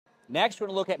Next, we're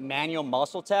going to look at manual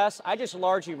muscle tests. I just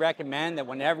largely recommend that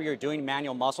whenever you're doing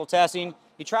manual muscle testing,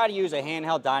 you try to use a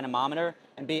handheld dynamometer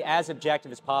and be as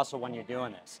objective as possible when you're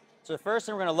doing this. So the first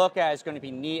thing we're going to look at is going to be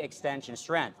knee extension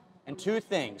strength. And two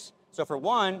things. So for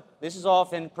one, this is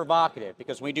often provocative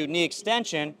because when we do knee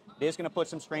extension, it is going to put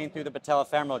some strain through the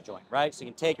patellofemoral joint, right? So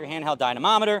you can take your handheld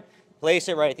dynamometer, place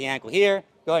it right at the ankle here.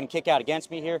 Go ahead and kick out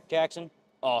against me here, Jackson.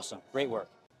 Awesome. Great work.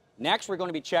 Next, we're going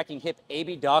to be checking hip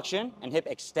abduction and hip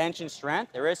extension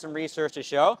strength. There is some research to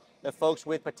show that folks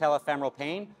with patellofemoral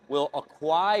pain will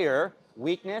acquire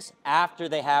weakness after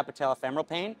they have patellofemoral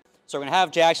pain. So we're going to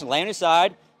have Jackson lay on his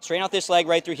side, straighten out this leg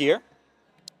right through here.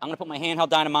 I'm going to put my handheld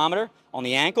dynamometer on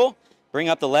the ankle, bring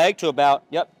up the leg to about,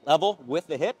 level with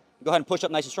the hip. Go ahead and push up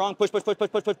nice and strong. Push, push, push,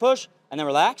 push, push, push, push, and then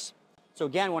relax. So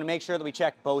again, we want to make sure that we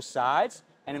check both sides.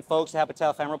 And in folks that have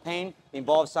patellofemoral pain, the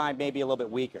involved side may be a little bit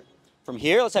weaker. From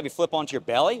here, let's have you flip onto your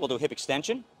belly. We'll do a hip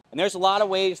extension. And there's a lot of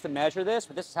ways to measure this,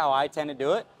 but this is how I tend to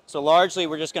do it. So largely,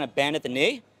 we're just going to bend at the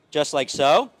knee, just like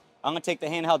so. I'm going to take the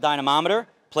handheld dynamometer,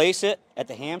 place it at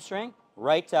the hamstring,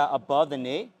 right above the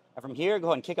knee. And from here, go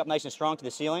ahead and kick up nice and strong to the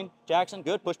ceiling. Jackson,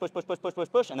 good. Push, push, push, push, push, push,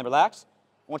 push, and then relax.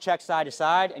 We'll check side to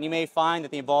side, and you may find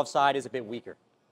that the involved side is a bit weaker.